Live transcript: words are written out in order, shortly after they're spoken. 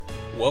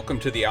Welcome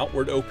to the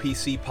Outward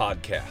OPC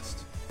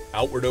podcast.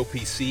 Outward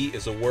OPC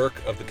is a work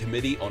of the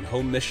Committee on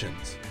Home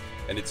Missions,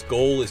 and its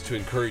goal is to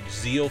encourage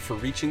zeal for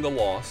reaching the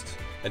lost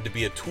and to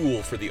be a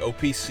tool for the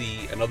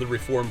OPC and other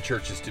Reformed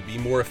churches to be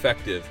more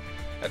effective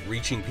at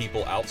reaching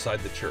people outside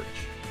the church.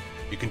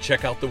 You can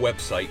check out the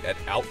website at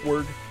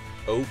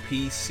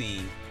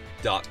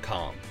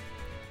outwardopc.com.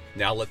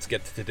 Now let's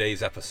get to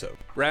today's episode.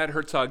 Brad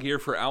Herzog here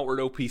for Outward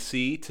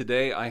OPC.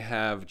 Today I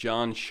have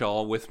John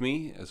Shaw with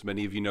me. As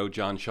many of you know,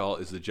 John Shaw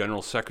is the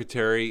General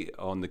Secretary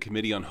on the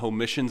Committee on Home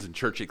Missions and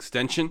Church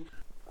Extension.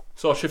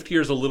 So I'll shift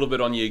gears a little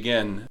bit on you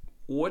again.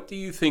 What do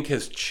you think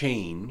has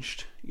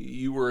changed?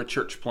 You were a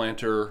church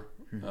planter.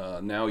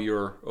 Now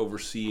you're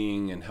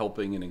overseeing and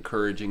helping and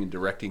encouraging and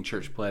directing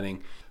church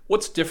planting.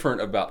 What's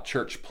different about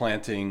church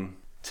planting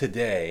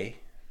today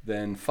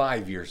than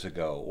 5 years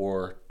ago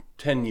or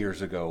 10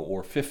 years ago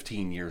or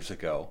 15 years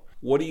ago?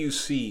 What do you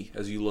see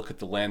as you look at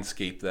the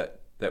landscape that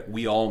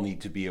we all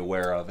need to be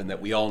aware of and that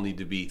we all need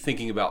to be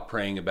thinking about,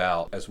 praying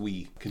about as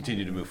we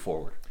continue to move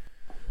forward?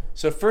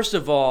 So first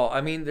of all,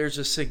 there's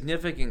a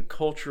significant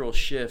cultural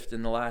shift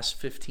in the last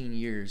 15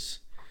 years.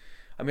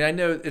 I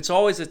know it's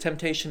always a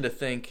temptation to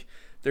think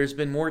there's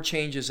been more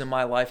changes in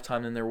my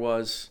lifetime than there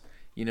was,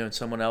 in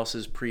someone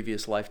else's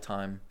previous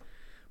lifetime.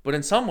 But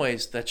in some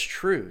ways, that's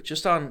true.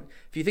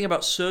 If you think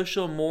about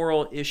social,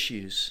 moral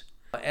issues,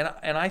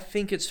 and I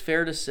think it's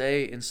fair to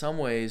say, in some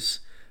ways,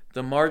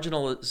 the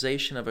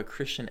marginalization of a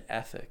Christian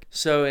ethic.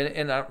 So,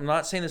 and I'm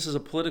not saying this is a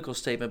political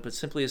statement, but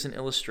simply as an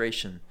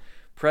illustration.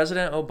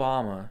 President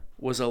Obama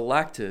was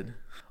elected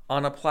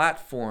on a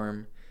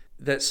platform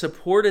that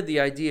supported the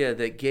idea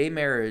that gay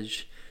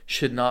marriage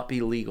should not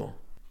be legal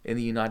in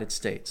the United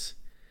States.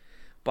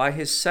 By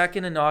his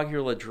second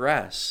inaugural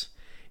address,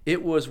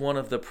 it was one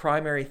of the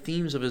primary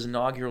themes of his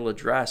inaugural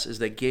address is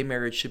that gay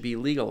marriage should be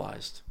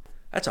legalized.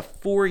 That's a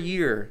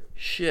 4-year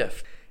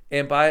shift.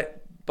 And by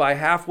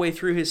halfway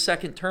through his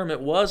second term, it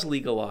was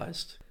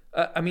legalized.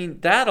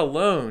 That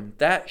alone,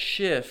 that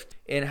shift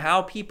in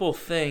how people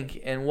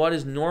think and what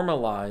is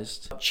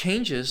normalized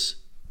changes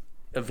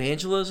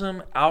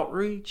evangelism,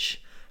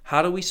 outreach.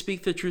 How do we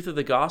speak the truth of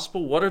the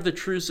gospel? What are the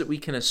truths that we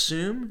can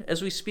assume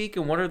as we speak,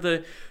 and what are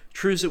the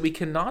truths that we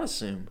cannot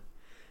assume?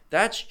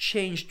 That's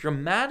changed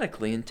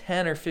dramatically in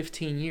 10 or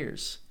 15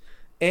 years.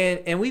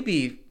 And we'd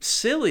be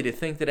silly to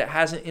think that it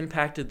hasn't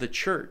impacted the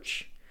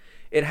church.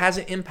 It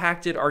hasn't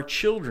impacted our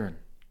children,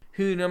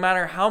 who no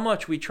matter how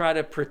much we try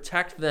to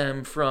protect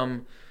them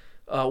from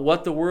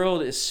what the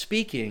world is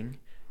speaking,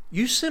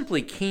 you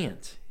simply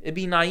can't. It'd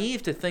be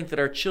naive to think that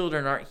our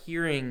children aren't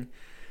hearing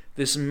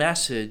this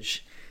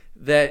message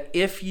that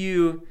if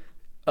you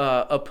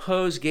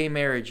oppose gay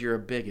marriage, you're a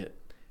bigot.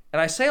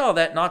 And I say all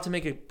that not to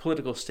make a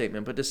political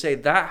statement, but to say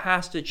that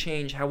has to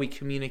change how we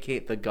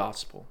communicate the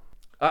gospel.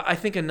 I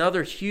think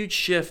another huge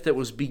shift that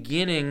was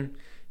beginning,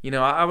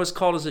 I was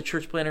called as a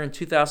church planter in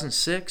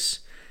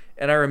 2006,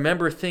 and I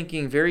remember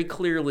thinking very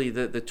clearly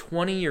that the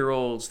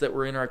 20-year-olds that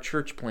were in our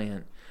church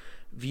plant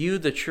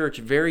viewed the church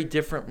very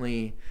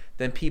differently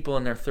than people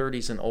in their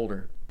 30s and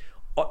older.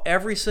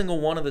 Every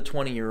single one of the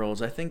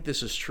 20-year-olds, I think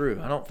this is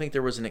true. I don't think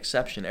there was an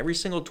exception. Every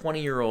single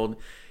 20-year-old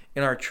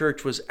in our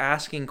church was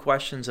asking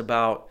questions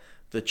about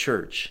the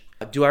church.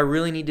 Do I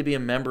really need to be a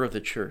member of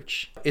the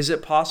church? Is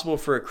it possible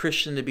for a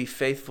Christian to be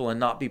faithful and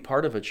not be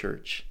part of a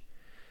church?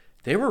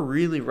 They were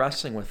really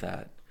wrestling with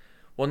that.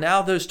 Well,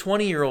 now those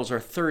 20-year-olds are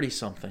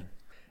 30-something.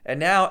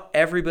 And now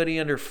everybody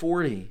under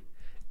 40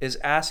 is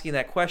asking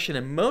that question.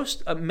 And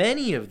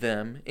many of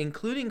them,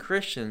 including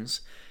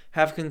Christians,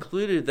 have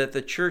concluded that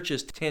the church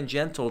is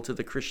tangential to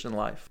the Christian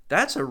life.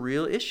 That's a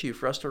real issue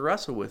for us to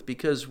wrestle with,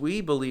 because we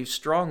believe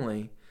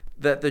strongly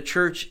that the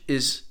church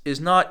is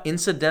not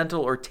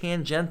incidental or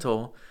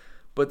tangential,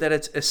 but that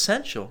it's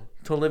essential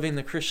to living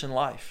the Christian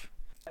life.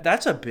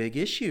 That's a big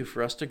issue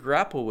for us to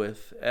grapple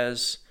with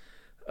as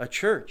a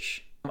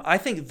church. I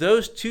think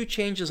those two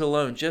changes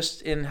alone,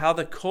 just in how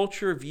the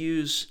culture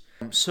views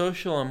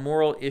social and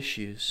moral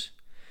issues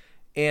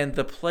and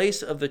the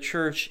place of the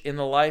church in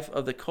the life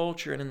of the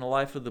culture and in the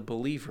life of the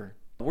believer,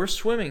 we're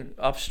swimming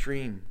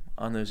upstream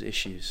on those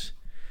issues.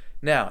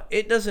 Now,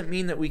 it doesn't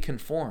mean that we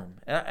conform.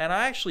 And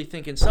I actually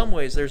think in some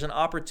ways there's an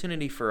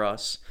opportunity for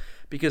us,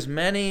 because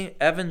many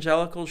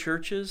evangelical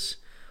churches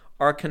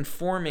are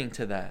conforming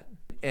to that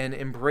and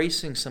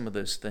embracing some of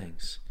those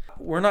things.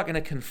 We're not going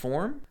to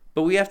conform,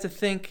 but we have to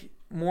think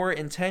more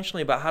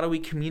intentionally about how do we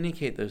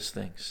communicate those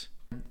things.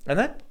 And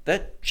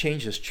that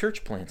changes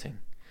church planting,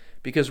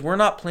 because we're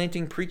not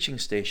planting preaching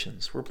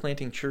stations, we're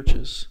planting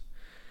churches.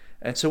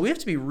 And so we have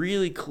to be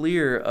really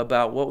clear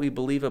about what we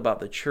believe about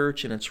the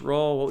church and its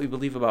role, what we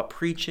believe about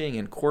preaching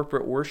and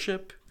corporate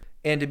worship,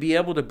 and to be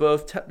able to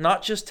both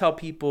not just tell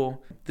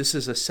people this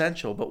is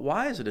essential, but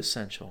why is it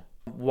essential?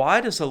 Why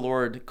does the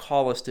Lord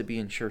call us to be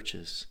in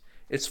churches?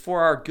 It's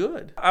for our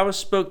good. I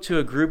spoke to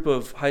a group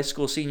of high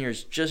school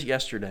seniors just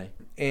yesterday,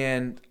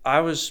 and I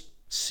was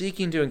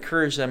seeking to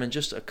encourage them in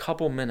just a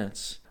couple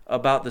minutes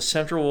about the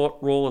central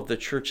role of the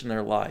church in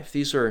their life.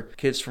 These are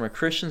kids from a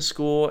Christian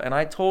school, and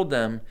I told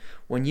them,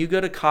 when you go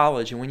to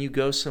college and when you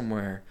go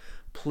somewhere,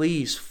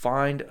 please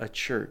find a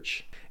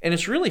church. And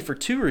it's really for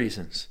two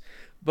reasons.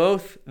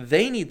 Both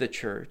they need the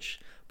church,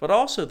 but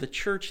also the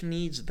church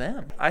needs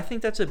them. I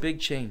think that's a big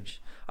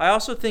change. I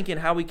also think in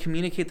how we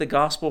communicate the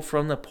gospel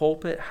from the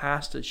pulpit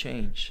has to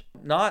change.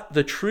 Not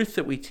the truth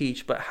that we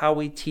teach, but how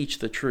we teach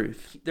the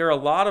truth. There are a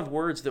lot of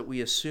words that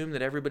we assume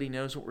that everybody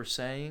knows what we're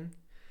saying.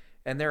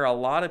 And there are a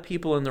lot of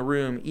people in the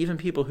room, even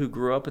people who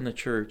grew up in the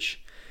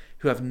church,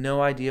 who have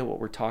no idea what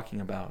we're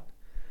talking about.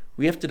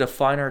 We have to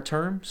define our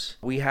terms.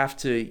 We have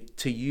to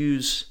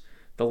use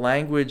the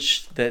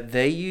language that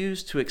they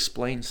use to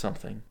explain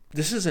something.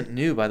 This isn't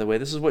new, by the way.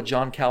 This is what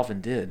John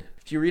Calvin did.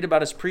 If you read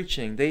about his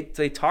preaching,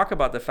 they talk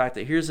about the fact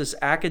that here's this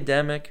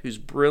academic who's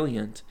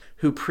brilliant,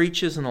 who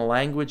preaches in the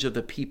language of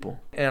the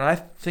people. And I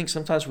think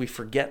sometimes we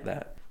forget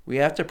that. We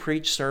have to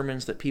preach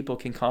sermons that people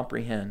can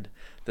comprehend.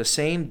 The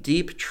same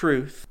deep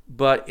truth,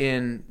 but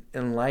in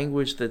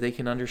language that they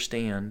can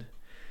understand,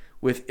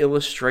 with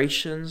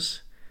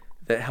illustrations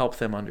that help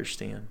them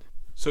understand.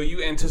 So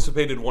you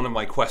anticipated one of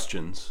my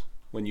questions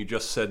when you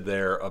just said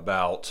there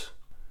about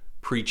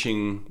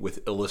preaching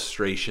with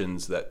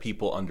illustrations that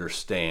people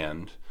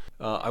understand.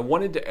 I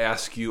wanted to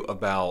ask you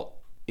about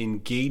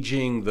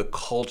engaging the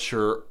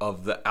culture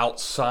of the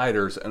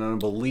outsiders and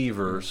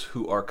unbelievers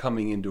who are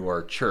coming into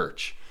our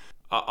church.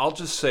 I'll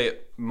just say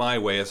it my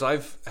way, as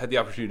I've had the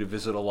opportunity to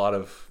visit a lot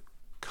of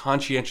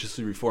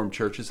conscientiously reformed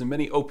churches and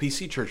many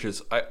OPC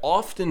churches. I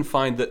often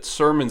find that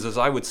sermons, as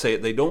I would say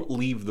it, they don't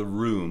leave the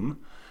room.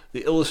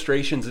 The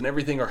illustrations and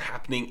everything are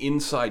happening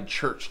inside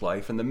church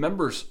life, and the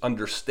members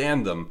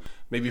understand them,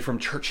 maybe from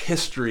church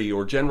history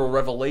or general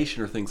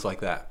revelation or things like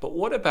that. But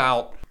what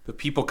about the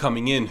people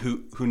coming in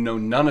who know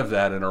none of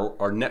that and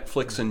are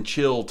Netflix and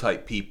chill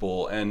type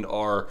people and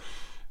are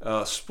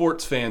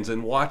sports fans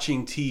and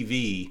watching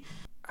TV?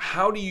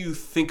 How do you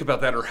think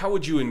about that, or how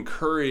would you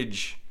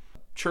encourage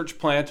church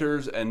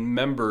planters and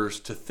members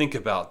to think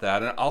about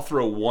that? And I'll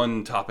throw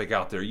one topic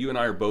out there. You and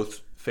I are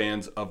both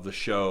fans of the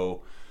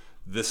show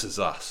This Is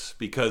Us,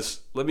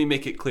 because let me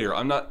make it clear,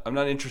 I'm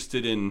not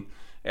interested in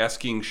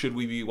asking should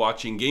we be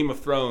watching Game of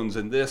Thrones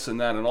and this and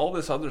that and all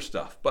this other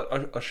stuff,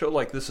 but a show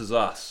like This Is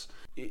Us,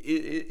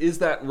 is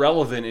that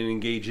relevant in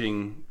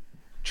engaging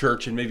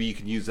church? And maybe you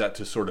can use that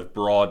to sort of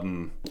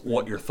broaden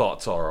what your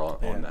thoughts are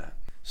on that.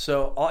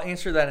 So I'll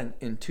answer that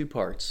in two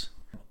parts.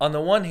 On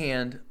the one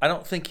hand, I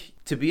don't think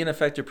to be an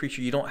effective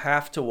preacher, you don't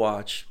have to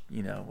watch,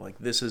 like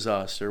This Is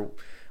Us or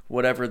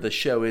whatever the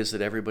show is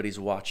that everybody's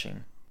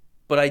watching.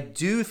 But I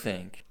do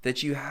think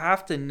that you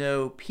have to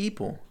know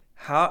people.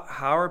 How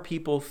are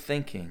people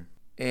thinking?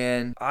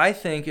 And I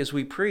think as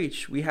we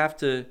preach, we have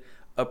to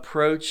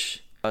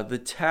approach the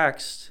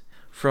text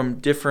from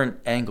different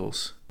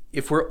angles.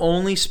 If we're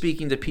only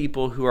speaking to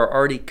people who are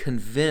already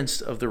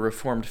convinced of the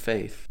Reformed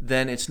faith,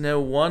 then it's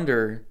no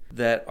wonder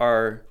that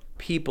our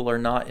people are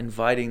not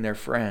inviting their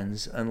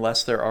friends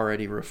unless they're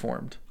already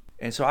Reformed.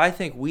 And so I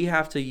think we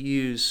have to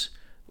use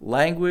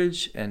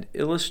language and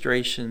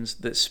illustrations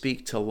that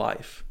speak to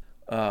life.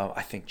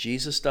 I think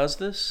Jesus does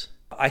this.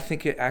 I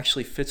think it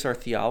actually fits our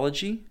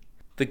theology.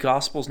 The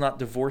gospel's not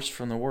divorced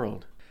from the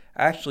world.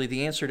 Actually,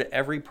 the answer to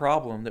every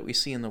problem that we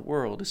see in the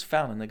world is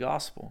found in the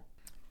gospel.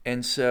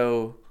 And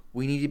so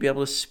we need to be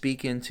able to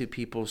speak into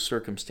people's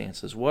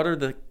circumstances. What are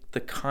the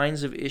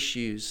kinds of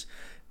issues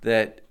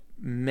that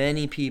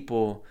many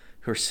people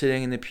who are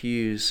sitting in the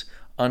pews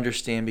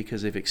understand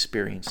because they've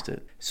experienced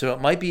it? So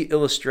it might be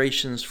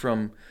illustrations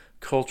from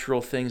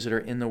cultural things that are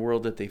in the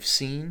world that they've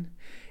seen.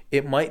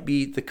 It might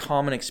be the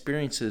common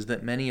experiences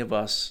that many of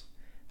us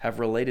have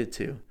related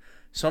to.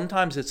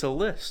 Sometimes it's a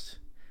list.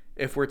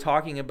 If we're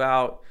talking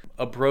about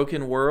a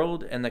broken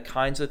world and the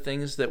kinds of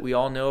things that we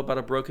all know about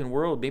a broken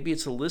world, maybe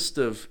it's a list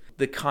of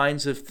the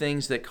kinds of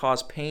things that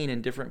cause pain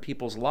in different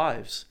people's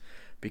lives.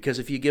 Because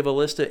if you give a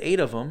list of 8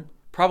 of them,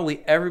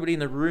 probably everybody in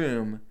the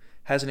room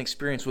has an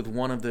experience with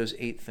one of those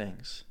 8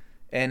 things.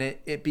 And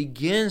it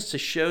begins to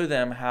show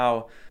them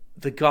how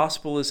the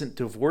gospel isn't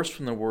divorced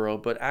from the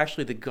world, but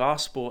actually the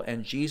gospel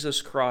and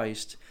Jesus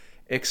Christ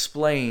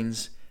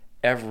explains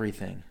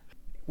everything.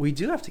 We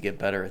do have to get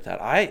better at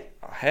that. I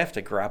have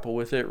to grapple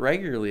with it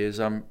regularly as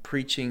I'm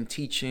preaching,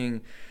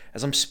 teaching,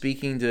 as I'm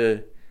speaking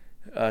to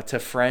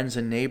friends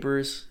and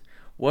neighbors.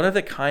 What are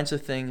the kinds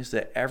of things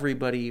that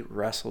everybody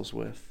wrestles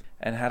with,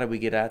 and how do we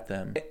get at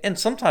them? And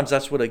sometimes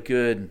that's what a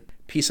good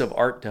piece of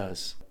art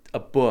does. A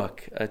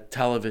book, a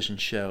television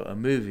show, a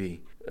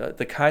movie.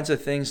 The kinds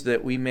of things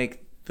that we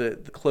make the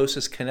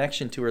closest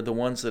connection to are the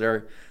ones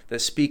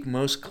that speak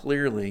most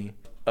clearly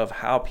of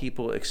how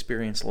people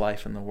experience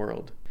life in the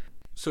world.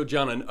 So,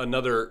 John,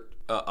 another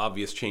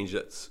obvious change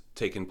that's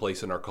taken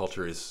place in our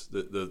culture is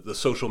the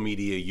social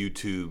media,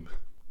 YouTube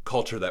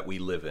culture that we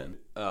live in.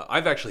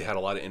 I've actually had a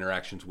lot of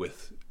interactions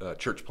with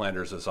church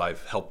planters as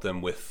I've helped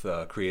them with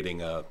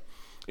creating a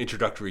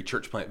introductory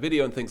church plant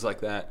video and things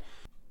like that.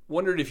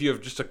 Wondered if you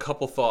have just a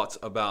couple thoughts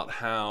about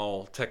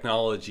how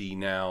technology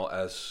now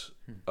as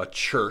a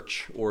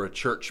church or a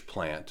church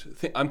plant.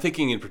 I'm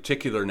thinking in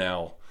particular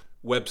now,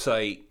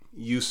 website,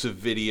 use of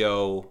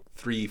video,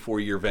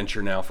 3-4 year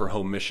venture now for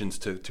home missions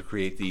to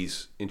create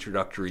these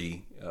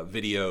introductory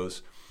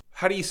videos.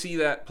 How do you see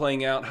that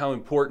playing out? How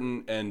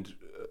important? And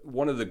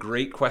one of the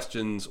great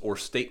questions or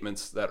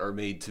statements that are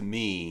made to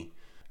me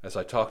as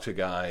I talk to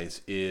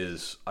guys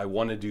is, I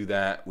want to do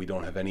that. We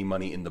don't have any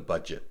money in the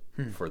budget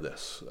for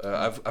this.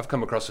 I've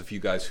come across a few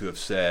guys who have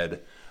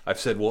said,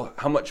 well,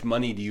 how much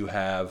money do you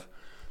have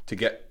to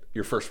get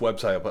your first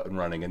website up and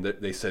running? And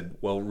they said,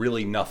 well,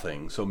 really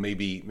nothing. So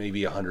maybe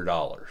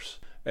 $100.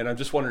 And I'm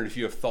just wondering if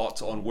you have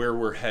thoughts on where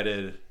we're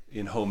headed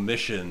in home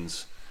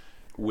missions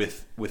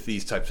with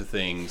these types of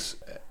things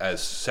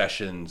as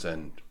sessions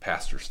and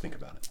pastors think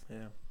about it.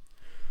 Yeah.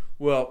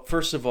 Well,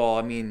 first of all,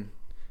 I mean,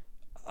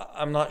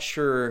 I'm not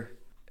sure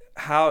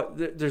how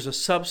there's a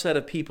subset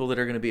of people that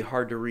are going to be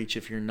hard to reach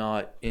if you're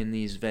not in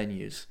these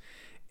venues.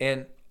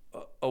 And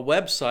a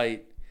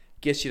website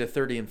gets you to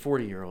 30 and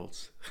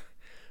 40-year-olds.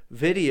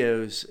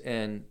 Videos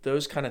and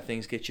those kind of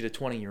things get you to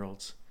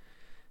 20-year-olds.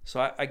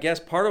 So I guess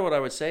part of what I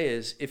would say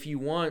is, if you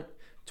want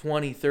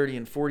 20, 30,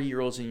 and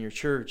 40-year-olds in your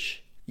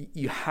church,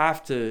 you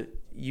have to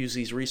use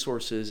these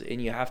resources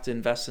and you have to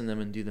invest in them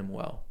and do them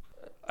well.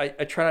 I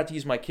try not to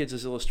use my kids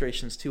as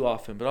illustrations too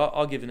often, but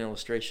I'll give an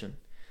illustration.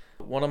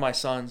 One of my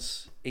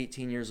sons,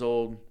 18 years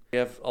old, we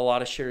have a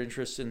lot of shared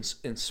interest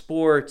in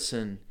sports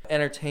and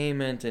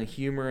entertainment and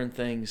humor and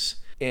things.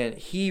 And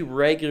he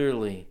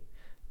regularly,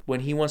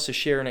 when he wants to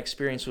share an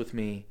experience with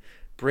me,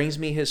 brings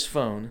me his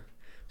phone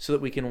so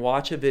that we can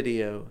watch a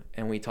video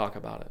and we talk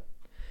about it.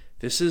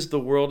 This is the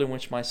world in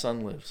which my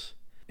son lives.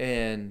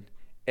 And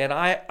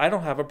I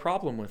don't have a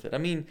problem with it. I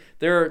mean,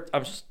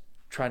 I'm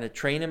trying to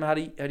train him how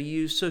to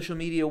use social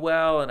media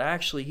well, and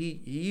actually he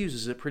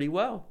uses it pretty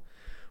well.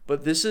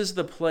 But this is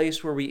the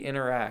place where we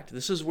interact.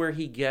 This is where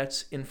he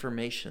gets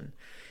information.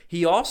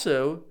 He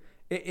also,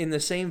 in the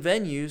same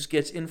venues,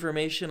 gets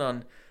information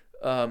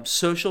on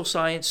social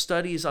science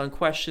studies on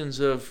questions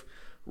of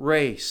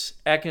race,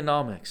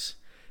 economics.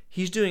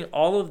 He's doing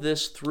all of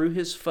this through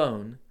his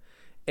phone,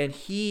 and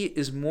he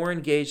is more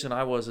engaged than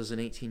I was as an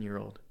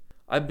 18-year-old.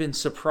 I've been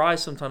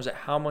surprised sometimes at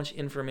how much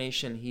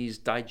information he's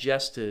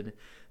digested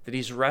that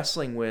he's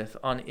wrestling with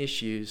on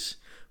issues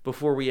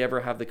before we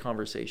ever have the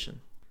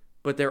conversation.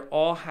 But they're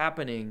all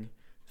happening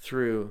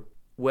through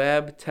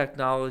web,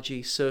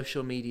 technology,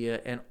 social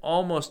media, and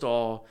almost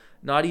all,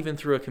 not even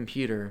through a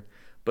computer,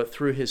 but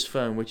through his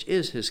phone, which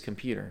is his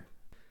computer.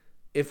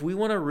 If we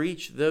want to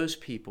reach those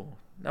people,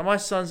 now my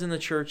son's in the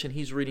church and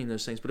he's reading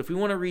those things, but if we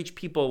want to reach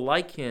people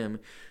like him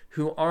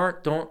who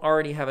don't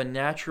already have a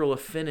natural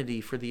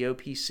affinity for the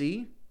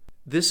OPC,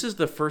 this is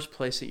the first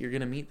place that you're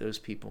going to meet those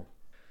people.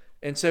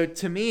 And so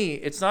to me,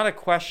 it's not a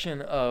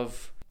question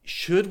of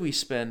should we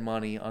spend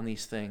money on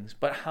these things,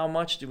 but how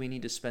much do we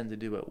need to spend to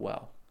do it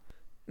well?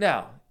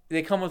 Now,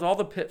 they come with all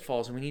the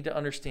pitfalls, and we need to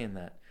understand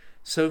that.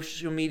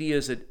 Social media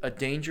is a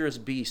dangerous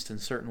beast in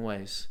certain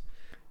ways.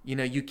 You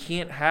know, you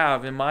can't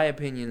have, in my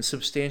opinion,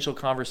 substantial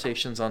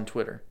conversations on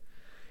Twitter.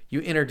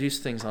 You introduce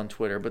things on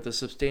Twitter, but the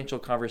substantial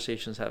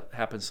conversations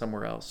happen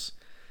somewhere else.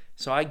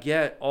 So I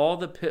get all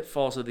the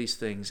pitfalls of these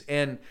things,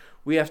 and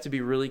we have to be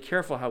really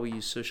careful how we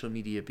use social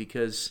media,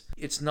 because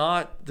it's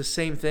not the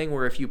same thing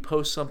where if you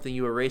post something,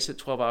 you erase it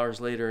 12 hours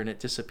later and it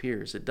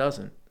disappears. It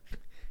doesn't.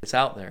 It's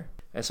out there.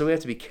 And so we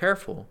have to be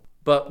careful,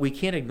 but we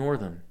can't ignore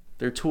them.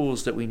 They're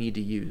tools that we need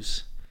to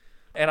use.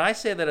 And I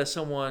say that as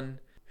someone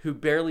who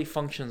barely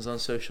functions on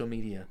social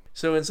media.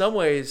 So in some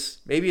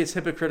ways, maybe it's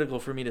hypocritical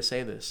for me to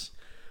say this,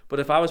 but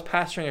if I was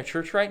pastoring a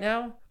church right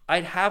now,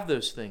 I'd have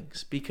those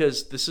things,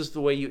 because this is the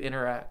way you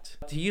interact.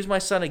 To use my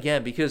son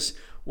again, because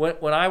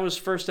when I was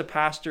first a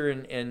pastor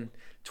and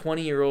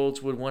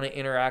 20-year-olds would want to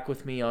interact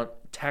with me on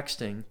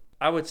texting,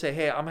 I would say,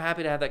 hey, I'm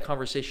happy to have that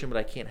conversation, but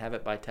I can't have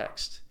it by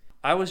text.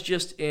 I was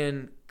just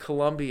in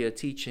Colombia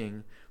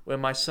teaching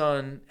when my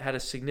son had a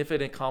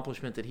significant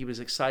accomplishment that he was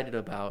excited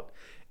about.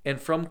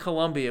 And from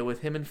Colombia,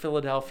 with him in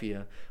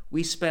Philadelphia,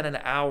 we spent an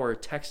hour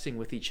texting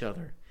with each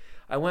other.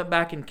 I went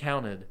back and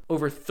counted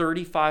over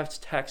 35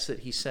 texts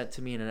that he sent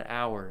to me in an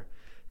hour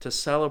to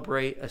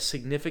celebrate a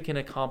significant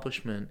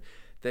accomplishment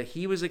that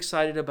he was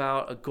excited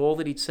about, a goal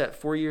that he'd set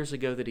 4 years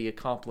ago that he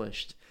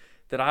accomplished,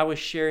 that I was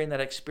sharing that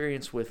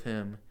experience with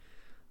him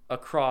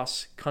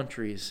across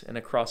countries and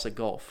across a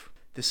gulf.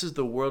 This is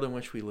the world in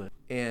which we live.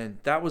 And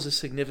that was a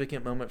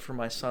significant moment for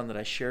my son that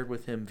I shared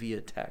with him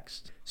via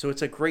text. So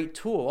it's a great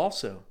tool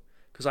also,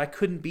 because I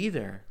couldn't be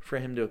there for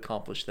him to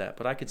accomplish that,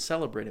 but I could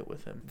celebrate it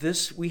with him.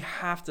 We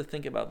have to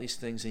think about these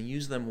things and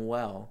use them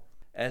well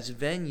as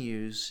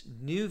venues,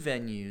 new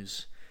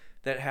venues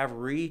that have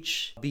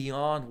reach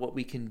beyond what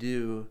we can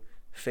do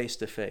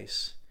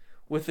face-to-face,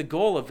 with the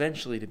goal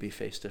eventually to be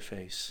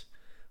face-to-face,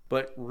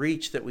 but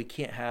reach that we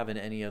can't have in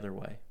any other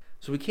way.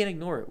 So we can't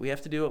ignore it. We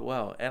have to do it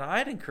well. And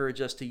I'd encourage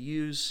us to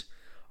use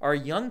our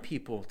young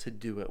people to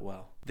do it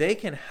well. They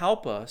can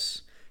help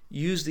us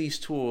use these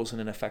tools in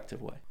an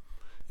effective way.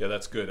 Yeah,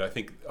 that's good. I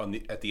think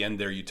at the end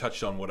there, you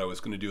touched on what I was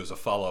going to do as a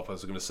follow-up. I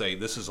was going to say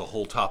this is a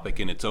whole topic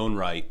in its own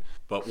right,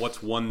 but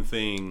what's one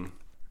thing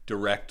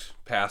direct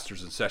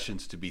pastors and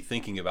sessions to be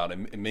thinking about?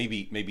 And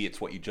maybe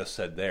it's what you just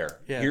said there.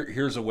 Yeah.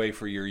 Here's a way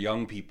for your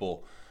young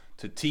people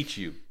to teach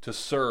you, to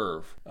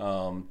serve,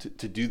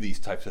 to do these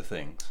types of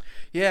things?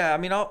 Yeah, I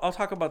mean, I'll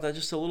talk about that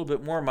just a little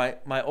bit more.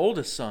 My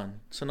oldest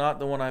son, so not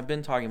the one I've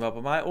been talking about,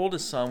 but my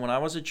oldest son, when I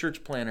was a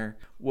church planner,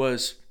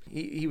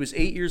 he was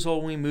 8 years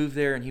old when we moved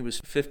there, and he was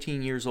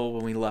 15 years old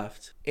when we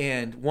left.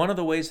 And one of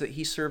the ways that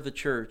he served the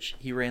church,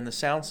 he ran the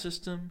sound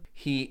system,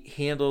 he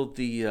handled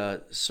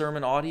the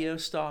sermon audio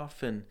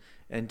stuff, and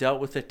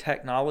dealt with the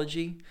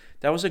technology.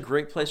 That was a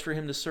great place for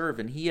him to serve,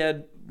 and he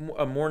had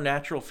a more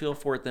natural feel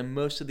for it than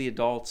most of the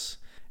adults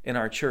in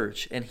our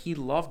church, and he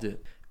loved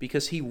it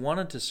because he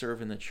wanted to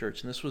serve in the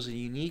church, and this was a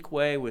unique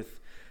way with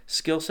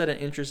skill set and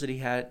interest that he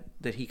had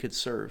that he could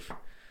serve.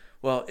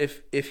 Well,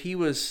 if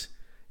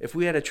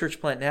we had a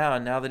church plant now,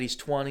 and now that he's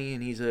 20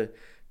 and he's a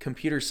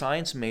computer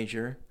science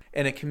major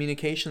and a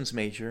communications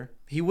major,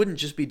 he wouldn't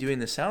just be doing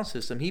the sound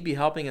system. He'd be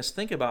helping us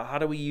think about how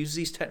do we use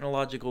these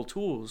technological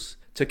tools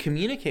to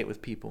communicate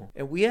with people.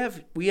 And we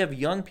have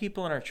young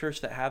people in our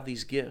church that have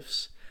these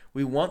gifts.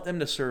 We want them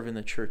to serve in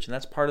the church, and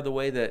that's part of the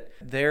way that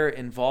they're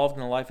involved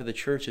in the life of the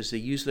church is to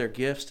use their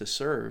gifts to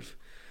serve.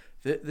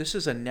 This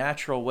is a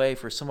natural way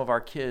for some of our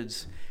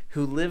kids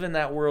who live in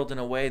that world in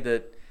a way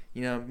that,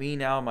 me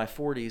now in my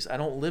 40s, I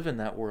don't live in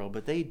that world,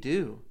 but they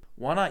do.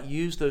 Why not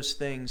use those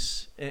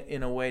things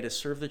in a way to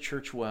serve the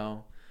church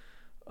well,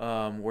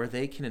 where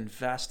they can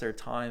invest their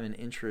time and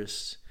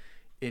interests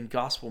in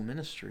gospel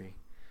ministry?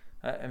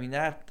 I mean,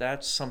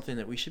 that's something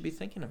that we should be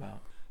thinking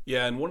about.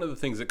 Yeah, and one of the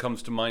things that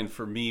comes to mind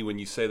for me when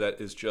you say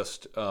that is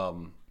just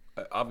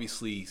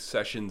obviously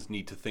sessions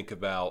need to think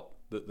about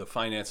the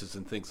finances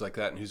and things like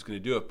that and who's going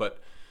to do it. But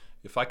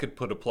if I could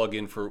put a plug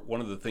in for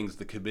one of the things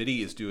the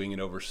committee is doing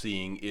and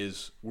overseeing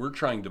is we're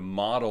trying to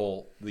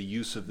model the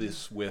use of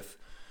this with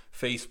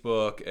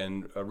Facebook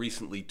and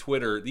recently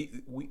Twitter.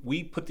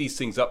 We put these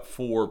things up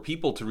for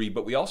people to read,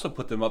 but we also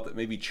put them up that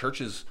maybe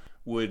churches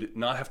would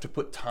not have to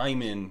put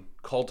time in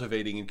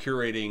cultivating and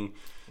curating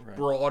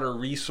broader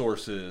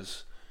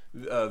resources,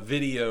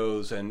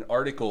 videos and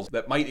articles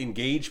that might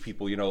engage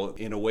people,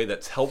 in a way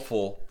that's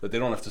helpful, that they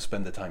don't have to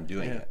spend the time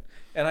doing it.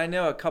 And I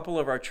know a couple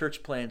of our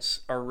church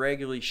plants are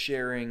regularly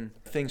sharing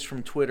things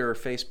from Twitter or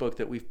Facebook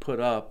that we've put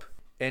up,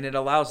 and it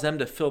allows them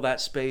to fill that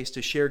space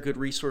to share good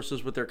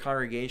resources with their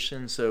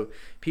congregation. So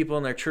people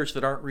in their church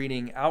that aren't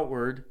reading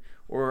outward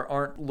or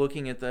aren't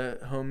looking at the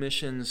Home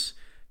Missions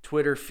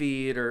Twitter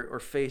feed or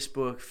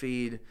Facebook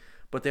feed,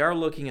 but they are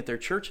looking at their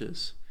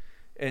churches.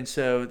 And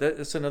so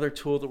that's another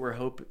tool that we're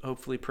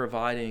hopefully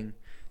providing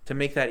to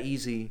make that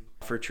easy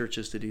for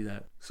churches to do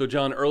that. So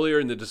John, earlier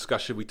in the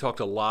discussion, we talked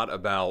a lot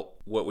about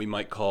what we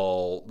might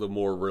call the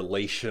more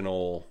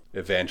relational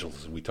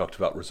evangelism. We talked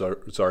about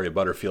Rosaria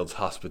Butterfield's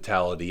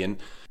hospitality. And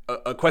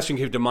a question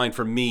came to mind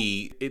for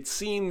me. It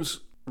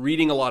seems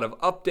reading a lot of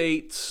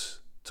updates,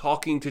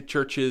 talking to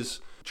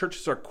churches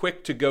are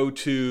quick to go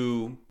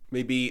to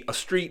maybe a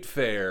street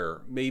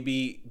fair,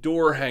 maybe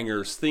door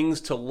hangers, things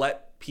to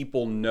let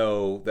people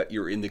know that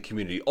you're in the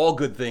community. All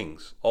good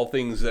things, all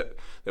things that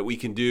we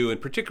can do,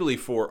 and particularly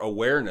for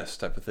awareness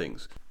type of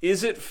things.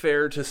 Is it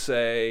fair to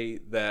say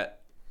that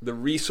the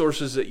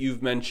resources that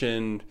you've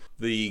mentioned,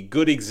 the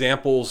good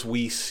examples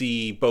we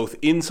see both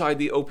inside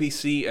the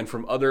OPC and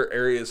from other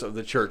areas of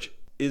the church,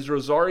 is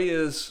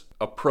Rosaria's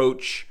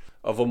approach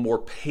of a more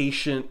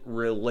patient,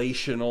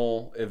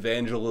 relational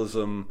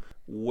evangelism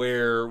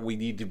where we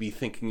need to be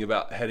thinking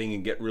about heading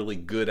and get really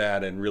good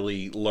at and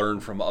really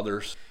learn from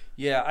others?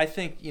 Yeah, I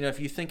think, if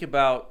you think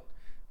about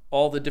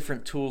all the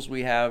different tools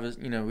we have,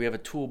 we have a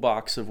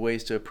toolbox of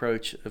ways to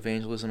approach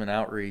evangelism and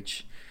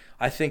outreach.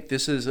 I think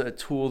this is a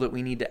tool that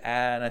we need to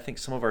add. I think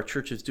some of our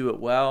churches do it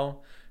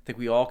well. I think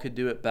we all could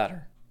do it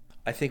better.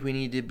 I think we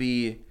need to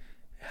be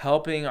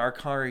helping our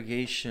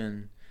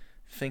congregation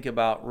think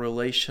about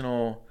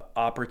relational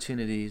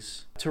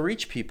opportunities to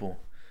reach people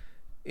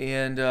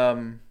and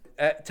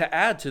to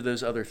add to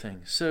those other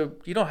things. So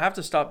you don't have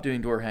to stop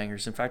doing door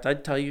hangers. In fact,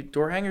 I'd tell you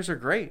door hangers are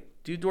great.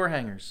 Do door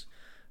hangers.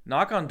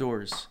 Knock on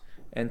doors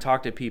and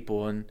talk to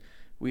people. And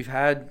we've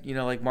had,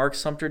 like Mark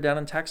Sumter down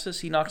in Texas,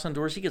 he knocks on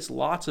doors. He gets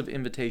lots of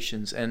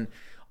invitations and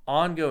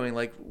ongoing,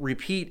 like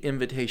repeat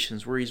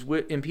invitations where he's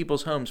in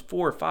people's homes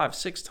 4, 5,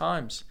 6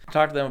 times.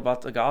 Talk to them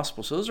about the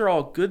gospel. So those are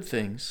all good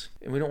things,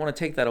 and we don't want to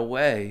take that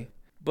away.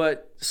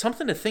 But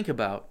something to think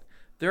about.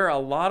 There are a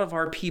lot of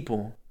our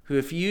people who,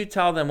 if you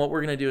tell them what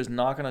we're going to do is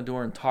knock on a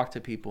door and talk to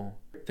people,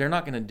 they're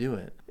not going to do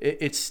it.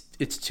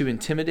 It's too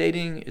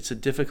intimidating. It's a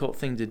difficult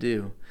thing to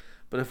do.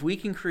 But if we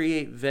can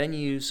create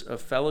venues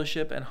of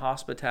fellowship and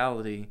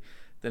hospitality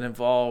that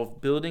involve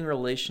building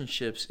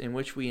relationships in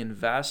which we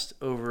invest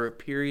over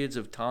periods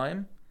of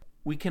time,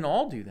 we can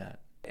all do that.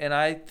 And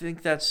I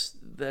think that's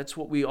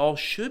what we all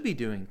should be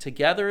doing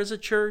together as a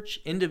church,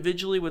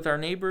 individually with our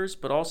neighbors,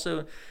 but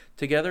also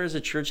together as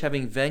a church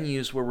having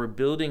venues where we're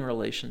building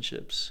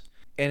relationships.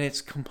 And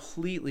it's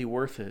completely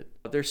worth it.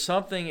 There's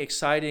something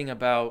exciting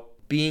about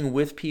being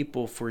with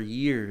people for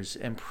years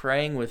and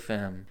praying with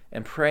them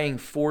and praying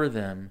for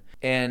them,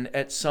 and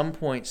at some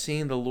point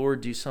seeing the Lord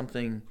do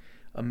something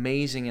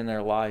amazing in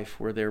their life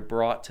where they're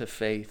brought to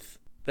faith.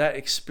 That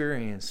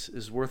experience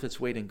is worth its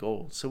weight in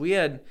gold. So we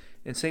had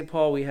In St.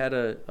 Paul, we had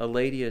a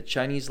lady, a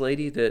Chinese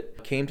lady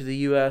that came to the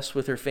U.S.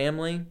 with her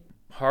family,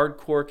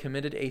 hardcore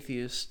committed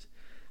atheist,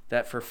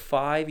 that for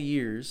 5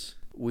 years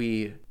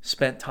we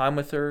spent time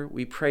with her.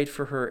 We prayed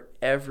for her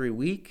every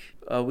week.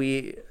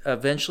 We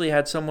eventually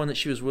had someone that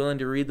she was willing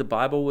to read the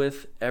Bible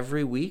with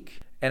every week.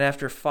 And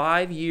after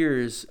 5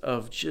 years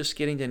of just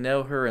getting to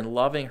know her and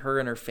loving her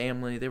and her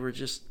family, they're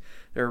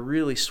a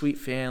really sweet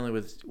family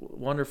with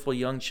wonderful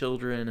young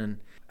children. And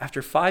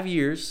after 5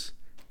 years,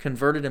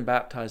 converted and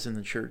baptized in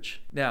the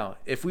church. Now,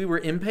 if we were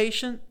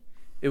impatient,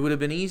 it would have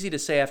been easy to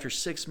say after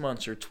 6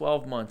 months or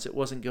 12 months it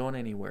wasn't going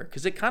anywhere,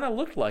 because it kind of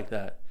looked like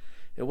that.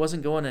 It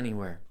wasn't going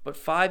anywhere. But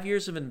 5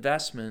 years of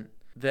investment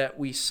that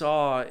we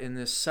saw in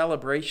this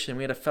celebration,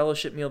 we had a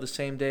fellowship meal the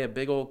same day, a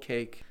big old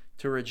cake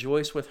to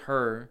rejoice with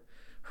her.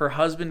 Her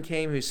husband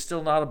came, who's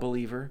still not a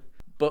believer,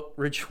 but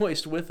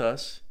rejoiced with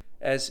us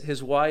as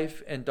his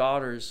wife and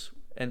daughter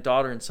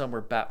and son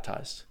were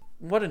baptized.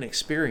 What an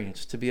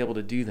experience to be able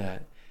to do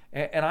that.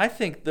 And I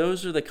think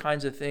those are the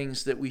kinds of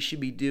things that we should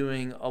be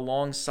doing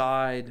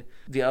alongside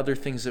the other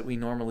things that we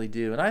normally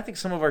do. And I think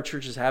some of our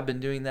churches have been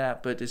doing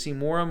that, but to see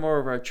more and more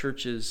of our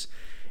churches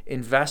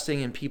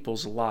investing in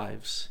people's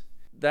lives,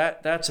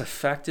 that's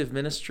effective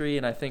ministry.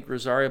 And I think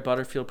Rosaria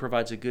Butterfield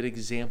provides a good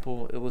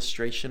example,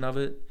 illustration of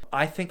it.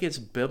 I think it's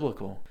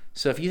biblical.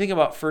 So if you think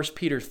about 1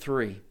 Peter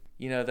 3,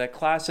 that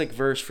classic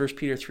verse, 1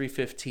 Peter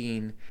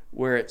 3:15,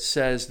 where it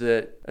says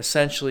that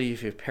essentially,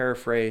 if you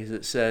paraphrase,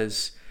 it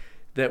says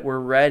that we're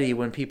ready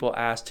when people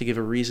ask to give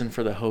a reason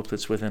for the hope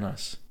that's within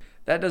us.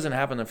 That doesn't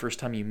happen the first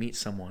time you meet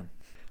someone.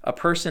 A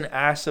person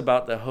asks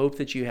about the hope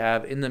that you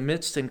have in the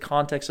midst and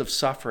context of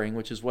suffering,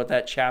 which is what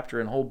that chapter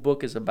and whole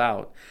book is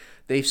about.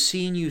 They've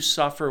seen you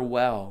suffer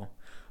well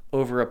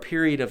over a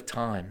period of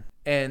time,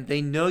 and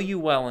they know you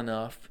well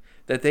enough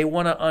that they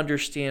want to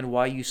understand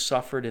why you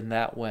suffered in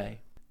that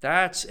way.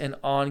 That's an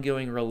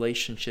ongoing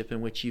relationship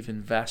in which you've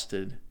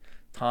invested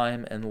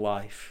time and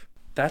life.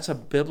 That's a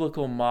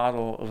biblical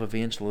model of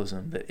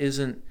evangelism that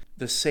isn't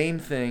the same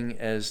thing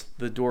as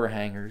the door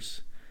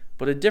hangers,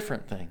 but a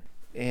different thing.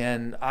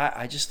 And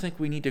I just think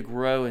we need to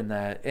grow in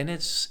that. And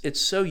it's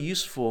so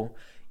useful,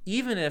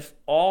 even if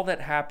all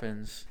that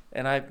happens,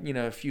 and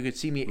if you could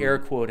see me air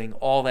quoting,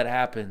 all that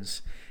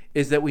happens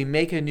is that we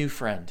make a new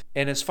friend.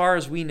 And as far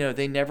as we know,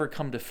 they never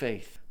come to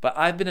faith. But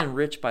I've been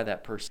enriched by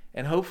that person.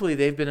 And hopefully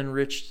they've been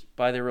enriched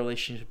by their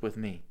relationship with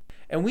me.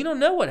 And we don't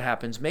know what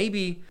happens.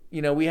 Maybe,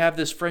 we have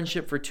this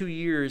friendship for 2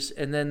 years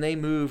and then they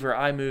move or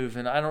I move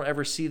and I don't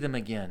ever see them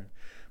again.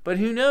 But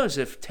who knows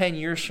if 10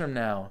 years from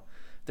now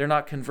they're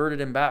not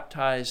converted and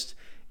baptized,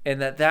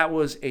 and that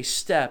was a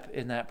step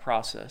in that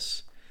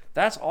process.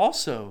 That's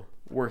also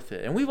worth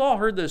it. And we've all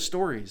heard those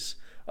stories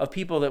of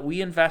people that we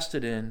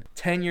invested in.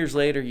 10 years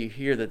later, you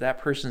hear that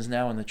person's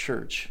now in the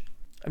church.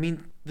 I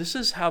mean, this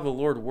is how the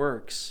Lord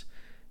works.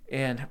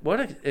 And what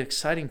an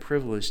exciting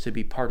privilege to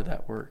be part of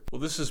that work.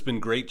 Well, this has been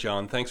great,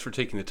 John. Thanks for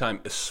taking the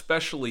time.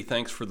 Especially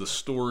thanks for the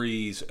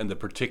stories and the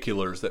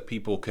particulars that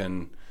people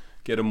can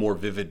get a more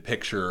vivid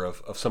picture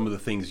of some of the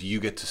things you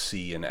get to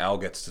see and Al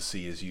gets to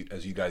see as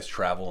you guys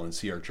travel and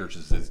see our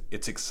churches.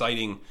 It's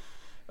exciting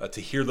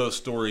to hear those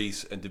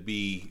stories and to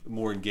be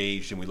more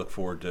engaged, and we look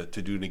forward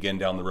to doing it again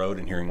down the road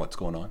and hearing what's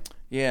going on.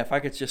 Yeah, if I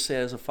could just say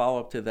as a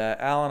follow-up to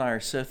that, Al and I are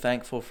so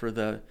thankful for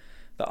the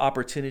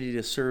opportunity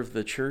to serve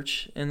the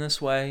church in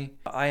this way.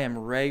 I am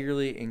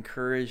regularly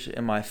encouraged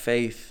in my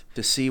faith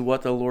to see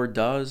what the Lord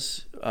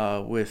does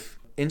with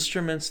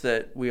instruments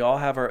that we all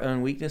have our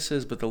own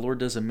weaknesses, but the Lord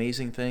does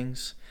amazing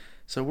things.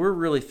 So we're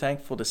really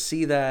thankful to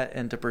see that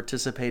and to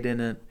participate in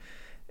it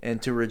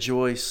and to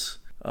rejoice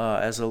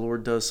as the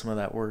Lord does some of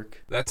that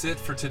work. That's it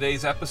for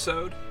today's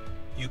episode.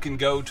 You can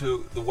go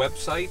to the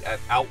website at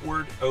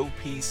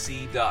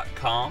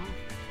outwardopc.com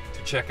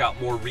to check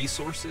out more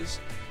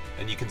resources.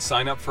 And you can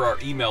sign up for our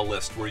email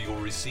list where you'll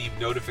receive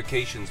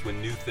notifications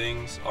when new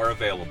things are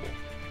available.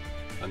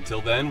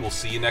 Until then, we'll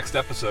see you next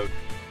episode.